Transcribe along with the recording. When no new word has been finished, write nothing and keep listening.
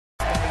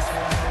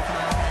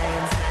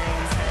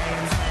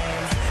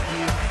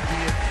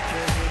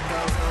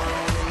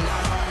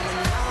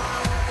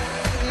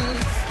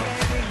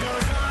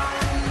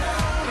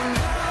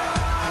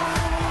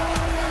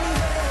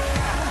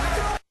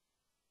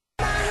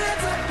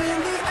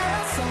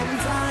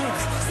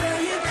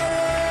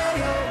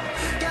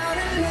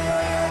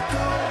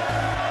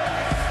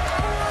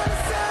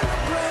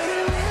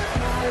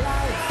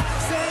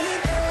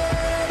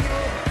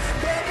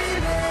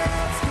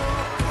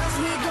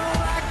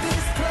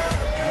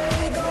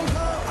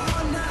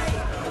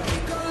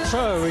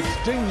So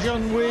it's Ding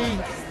Junhui,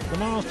 the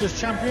Masters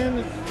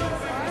champion,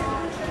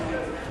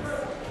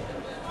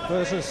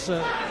 versus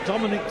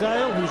Dominic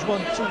Dale, who's won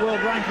 2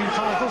 world ranking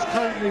titles,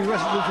 currently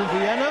resident in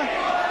Vienna.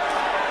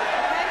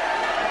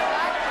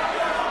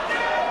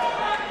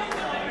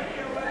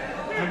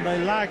 And they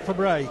lag for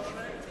break.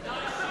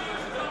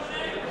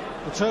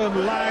 The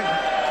term lag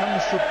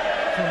comes from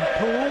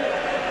pool.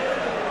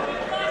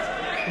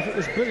 If it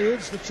was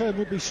billiards, the term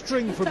would be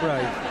string for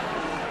break.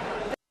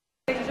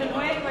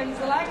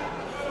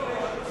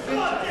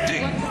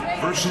 Ding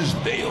versus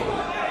Dale.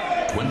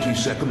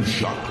 20-second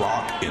shot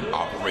clock in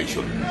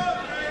operation.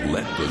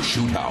 Let the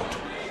shootout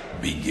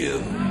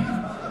begin.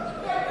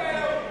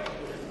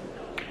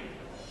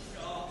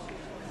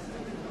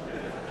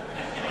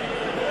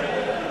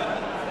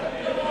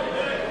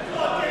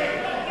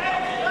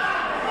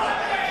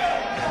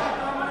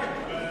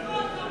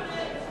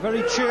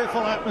 Very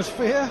cheerful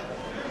atmosphere.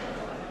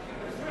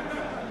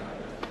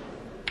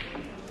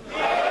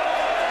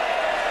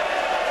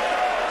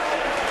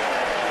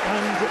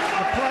 And the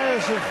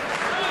players have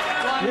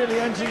really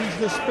entered into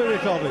the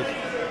spirit of it.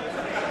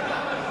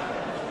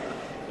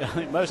 I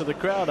think most of the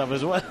crowd have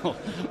as well. Oh!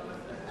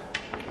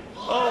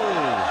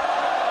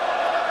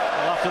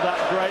 Well, after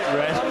that great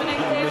red, he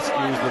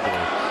miscues the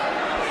ball.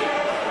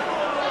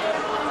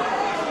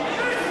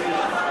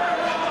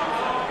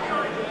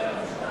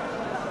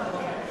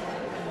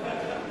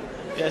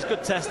 Yeah, it's a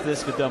good test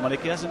this for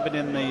Dominic. He hasn't been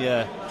in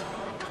the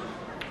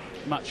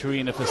match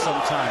arena for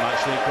some time,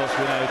 actually. Of course,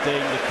 we know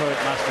Ding, the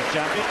current Masters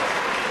champion,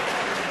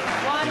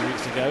 a few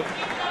weeks ago.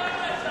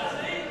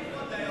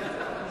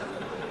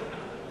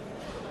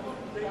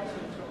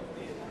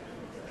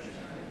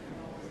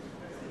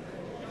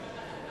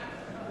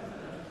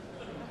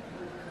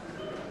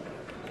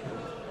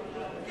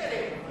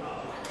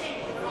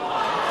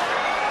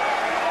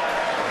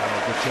 Oh,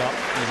 good shot.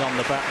 He's on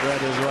the back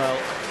red as well.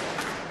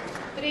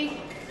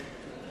 3.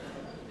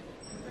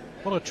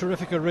 What a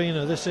terrific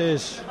arena this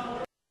is.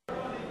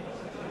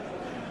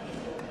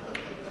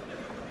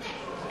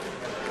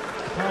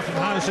 Apart from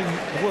housing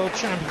the World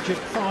Championship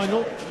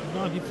final in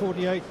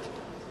 1948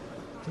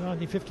 to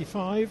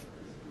 1955,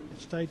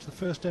 it staged the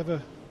first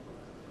ever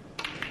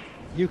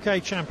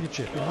UK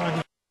Championship in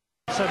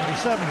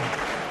 1977.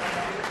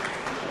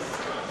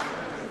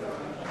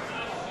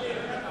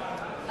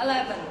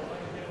 11.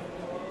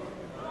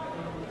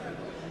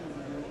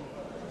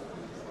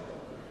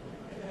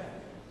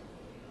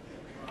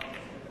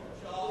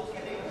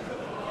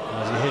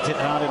 Has he hit it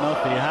hard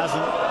enough? He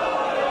hasn't.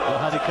 Or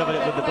has he covered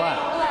it with the black?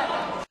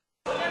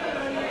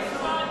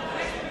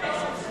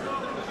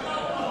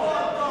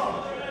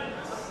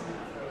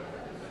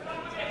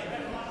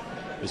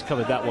 He's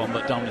covered that one,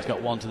 but Dominic's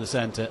got one to the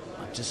centre.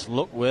 Just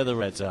look where the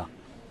reds are.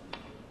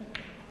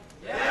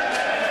 You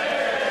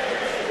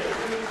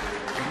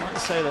might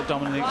say that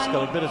Dominic's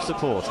got a bit of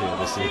support here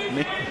this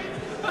evening.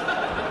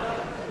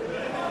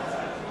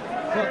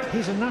 Well,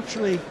 he's a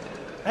naturally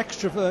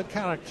extrovert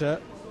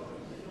character.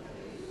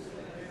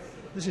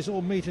 This is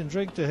all meat and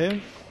drink to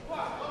him.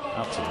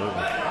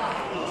 Absolutely.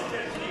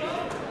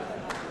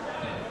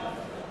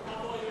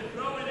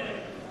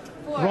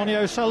 Ronnie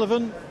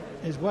O'Sullivan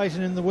is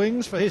waiting in the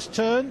wings for his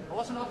turn. I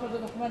wasn't offered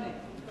enough money.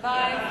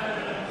 5.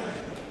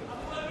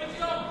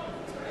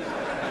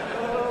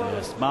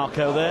 Yes,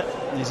 Marco there,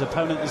 his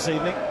opponent this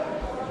evening.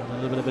 A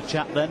little bit of a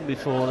chat then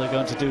before they're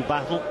going to do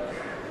battle.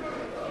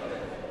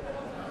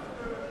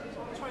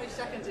 20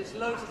 seconds is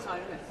loads of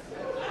time, isn't it?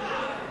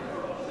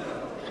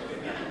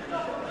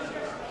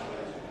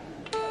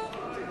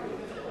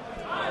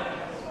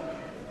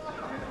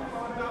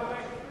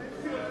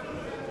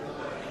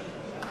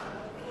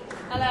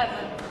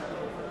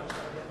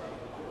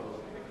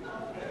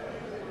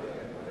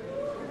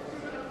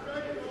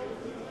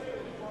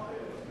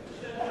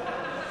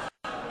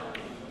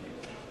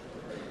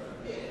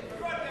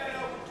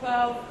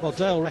 Well,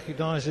 Dale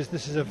recognises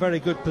this is a very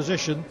good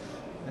position,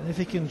 and if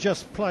he can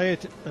just play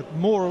it at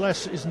more or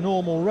less his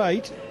normal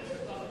rate,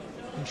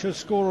 he should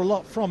score a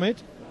lot from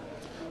it.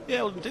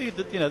 Yeah, well, indeed,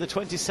 the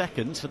 20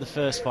 seconds for the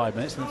first 5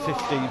 minutes and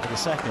 15 for the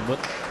second, but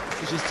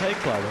it's his take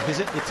play. If he's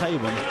at the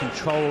table and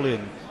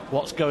controlling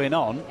what's going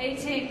on,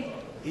 18.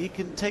 he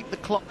can take the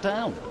clock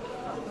down.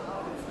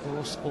 Of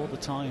course, all the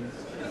time,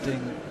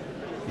 Ding,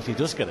 if he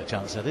does get a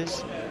chance at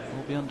this,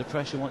 will be under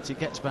pressure once he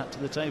gets back to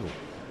the table.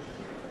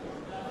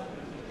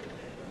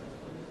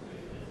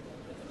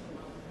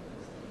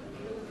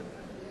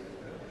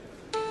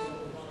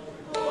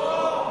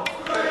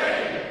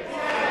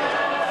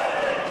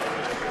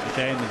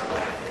 Again,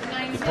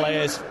 the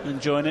players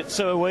enjoying it,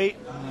 so are we,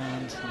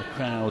 and the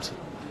crowd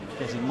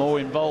getting more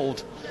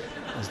involved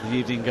as the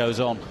evening goes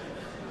on.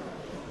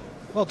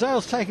 Well,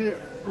 Dale's taken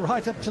it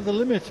right up to the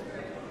limit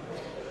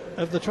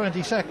of the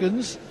 20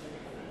 seconds.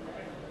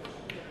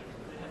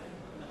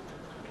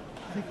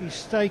 I think he's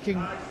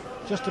staking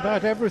just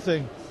about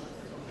everything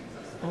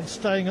on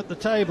staying at the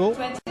table.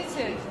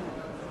 22.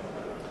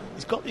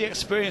 He's got the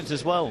experience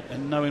as well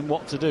in knowing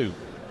what to do.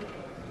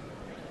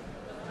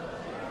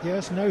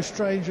 Yes, no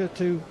stranger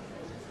to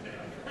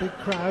big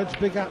crowds,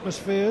 big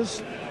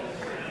atmospheres.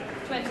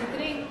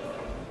 23.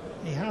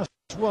 He has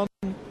won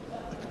a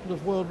couple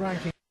of world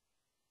ranking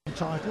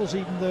titles,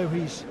 even though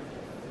he's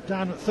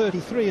down at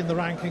 33 in the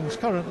rankings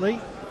currently.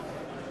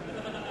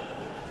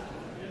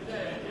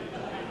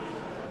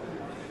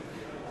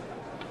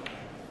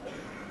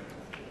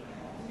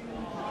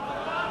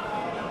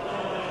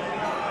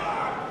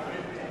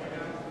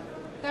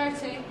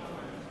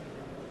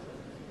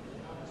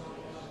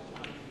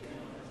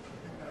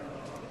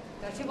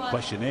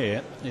 Question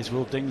here is,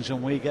 will Ding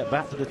Junhui get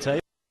back to the table?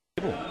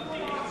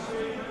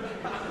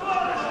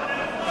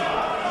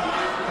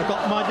 I've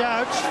got my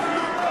doubts.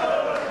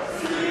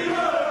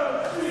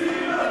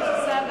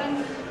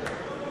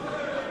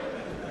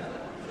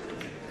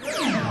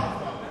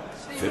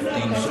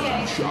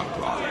 15-second shot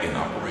clock in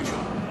operation.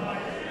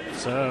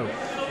 So,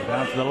 we're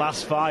down to the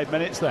last 5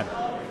 minutes then.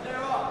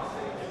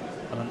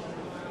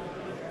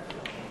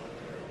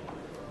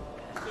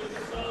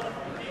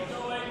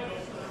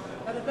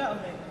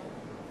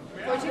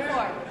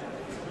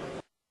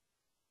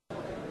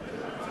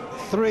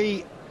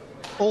 Three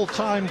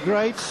all-time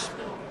greats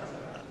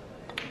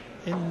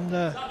in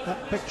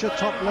that picture,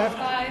 top left.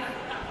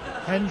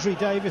 Hendry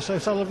Davis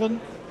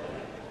O'Sullivan.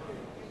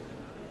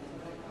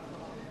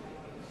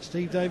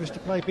 Steve Davis to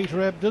play Peter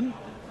Ebdon.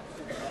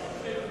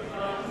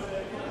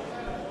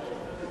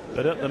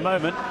 But at the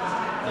moment,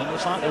 it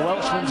looks like the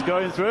Welshman's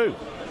going through.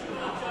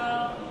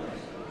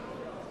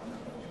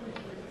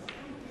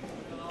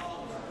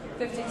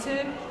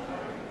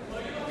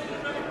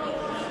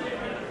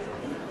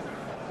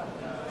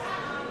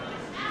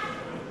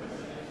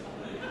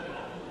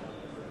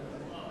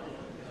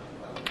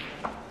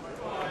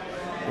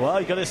 Well,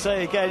 you've got to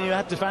say again, you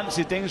had to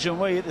fancy Ding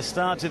Junhui at the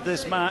start of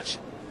this match.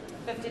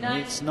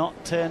 59. It's not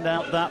turned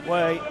out that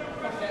way.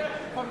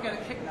 Probably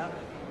get a kick now.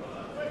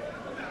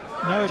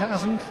 No, it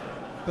hasn't.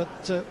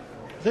 But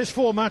this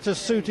format has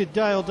suited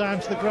Dale down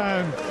to the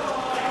ground.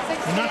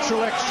 A natural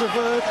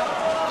extrovert.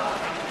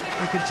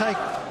 He can take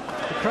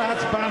the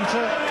crowd's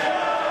banter.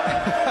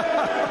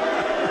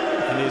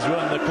 And he's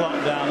run the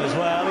clock down as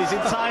well. He's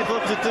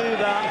entitled to do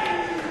that.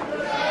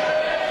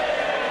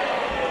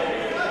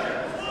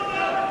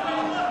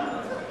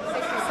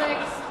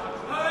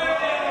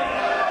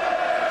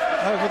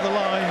 Over the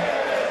line,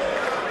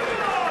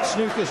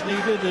 snooker's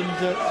needed,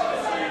 and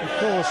of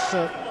course,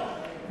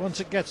 once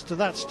it gets to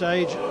that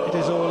stage, it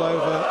is all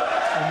over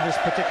in this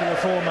particular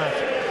format.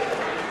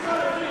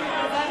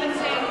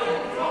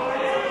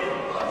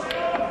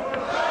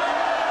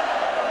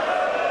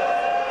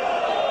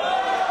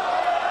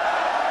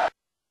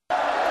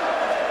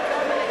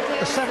 17.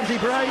 The 70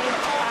 break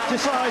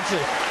decides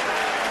it.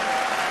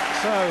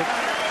 So,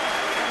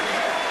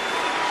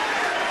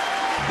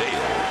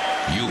 Dale,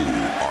 you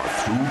are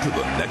through to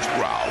the next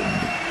round.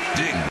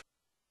 Ding